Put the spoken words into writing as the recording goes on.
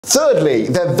Thirdly,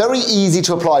 they're very easy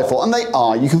to apply for, and they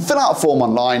are. You can fill out a form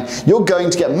online, you're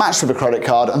going to get matched with a credit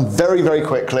card, and very, very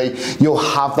quickly, you'll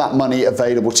have that money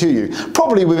available to you,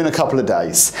 probably within a couple of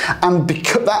days. And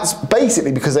that's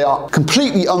basically because they are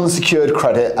completely unsecured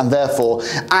credit, and therefore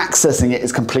accessing it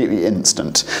is completely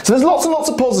instant. So there's lots and lots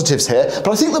of positives here, but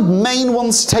I think the main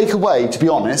ones to take away, to be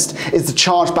honest, is the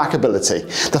chargeback ability.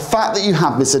 The fact that you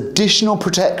have this additional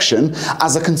protection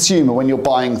as a consumer when you're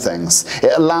buying things.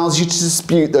 It allows you to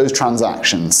dispute those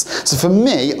transactions. So for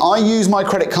me, I use my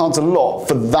credit cards a lot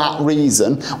for that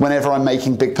reason whenever I'm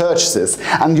making big purchases.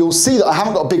 And you'll see that I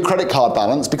haven't got a big credit card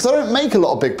balance because I don't make a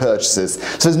lot of big purchases.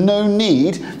 So there's no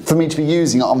need for me to be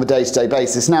using it on a day-to-day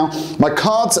basis. Now, my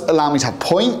cards allow me to have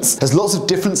points. There's lots of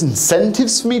different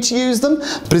incentives for me to use them,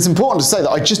 but it's important to say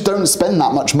that I just don't spend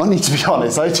that much money, to be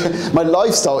honest. My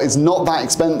lifestyle is not that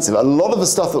expensive. A lot of the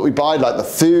stuff that we buy, like the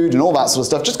food and all that sort of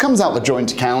stuff, just comes out the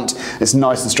joint account. It's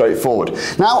nice and straightforward.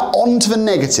 Now on to the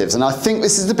negatives, and I think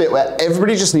this is the bit where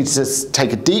everybody just needs to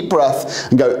take a deep breath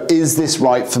and go, is this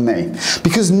right for me?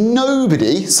 Because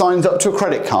nobody signs up to a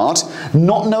credit card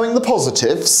not knowing the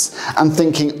positives and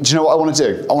thinking, do you know what I want to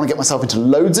do? I want to get myself into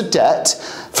loads of debt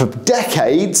for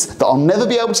decades that I'll never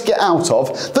be able to get out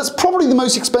of. That's probably the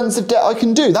most expensive debt I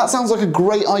can do. That sounds like a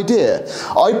great idea.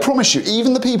 I promise you,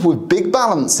 even the people with big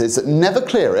balances that never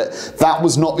clear it, that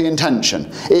was not the intention.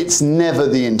 It's never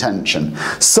the intention.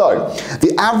 So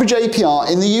the average APR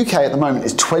in the UK at the moment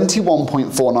is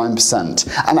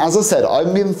 21.49%. And as I said,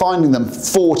 I've been finding them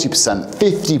 40%,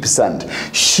 50%,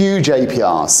 huge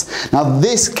APRs. Now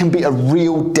this can be a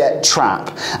real debt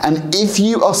trap. And if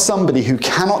you are somebody who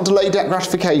cannot delay debt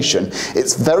gratification,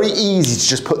 it's very easy to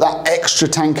just put that extra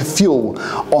tank of fuel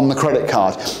on the credit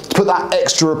card, to put that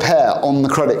extra repair on the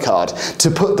credit card,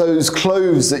 to put those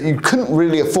clothes that you couldn't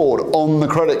really afford on the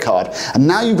credit card. And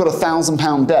now you've got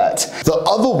 £1,000 debt that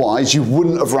otherwise you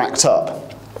wouldn't have racked up.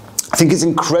 I think it's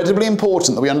incredibly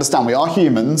important that we understand we are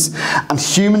humans, and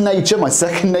human nature, my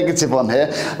second negative one here,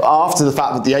 after the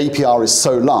fact that the APR is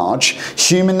so large,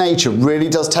 human nature really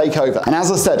does take over. And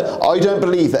as I said, I don't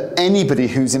believe that anybody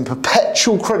who's in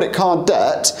perpetual credit card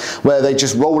debt, where they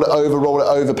just roll it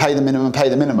over, pay the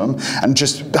minimum, and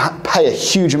just pay a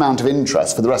huge amount of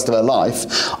interest for the rest of their life,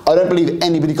 I don't believe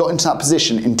anybody got into that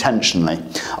position intentionally.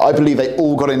 I believe they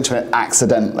all got into it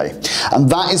accidentally. And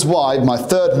that is why my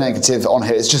third negative on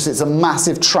here is just it's a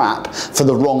massive trap for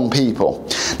the wrong people.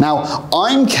 Now,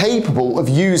 I'm capable of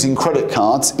using credit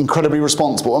cards incredibly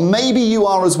responsible, and maybe you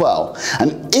are as well.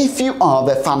 And if you are,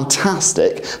 they're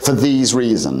fantastic for these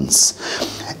reasons.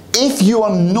 If you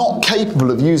are not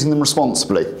capable of using them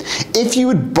responsibly, if you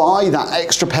would buy that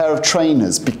extra pair of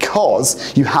trainers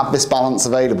because you have this balance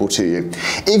available to you,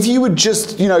 if you would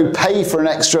just, pay for an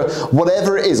extra,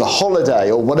 whatever it is, a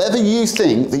holiday or whatever you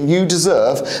think that you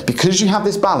deserve because you have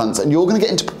this balance and you're going to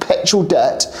get into perpetual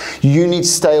debt, you need to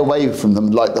stay away from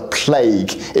them like the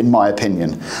plague, in my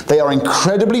opinion. They are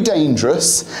incredibly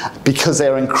dangerous because they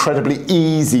are incredibly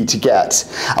easy to get.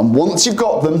 And once you've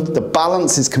got them, the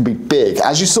balances can be big.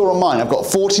 As you saw on mine, I've got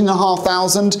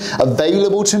 14,500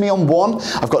 available to me on one.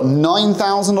 I've got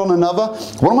 9,000 on another.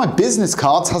 One of my business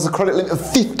cards has a credit limit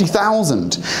of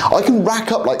 50,000. I can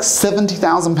rack up like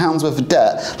 £70,000 worth of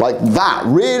debt like that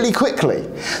really quickly.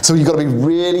 So you've got to be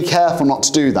really careful not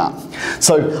to do that.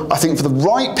 So I think for the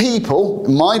right people,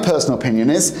 my personal opinion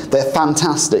is they're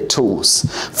fantastic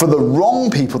tools. For the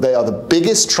wrong people, they are the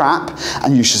biggest trap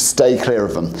and you should stay clear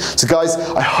of them. So guys,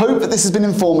 I hope that this has been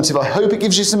informative. I hope it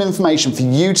gives you some information for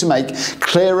you to make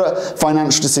clearer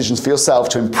financial decisions for yourself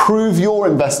to improve your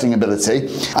investing ability.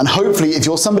 And hopefully, if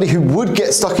you're somebody who would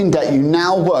get stuck in debt, you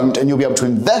now won't, and you'll be able to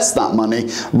invest that money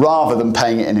rather than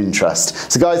paying it in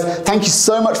interest. So guys, thank you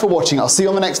so much for watching. I'll see you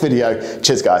on the next video.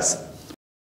 Cheers, guys.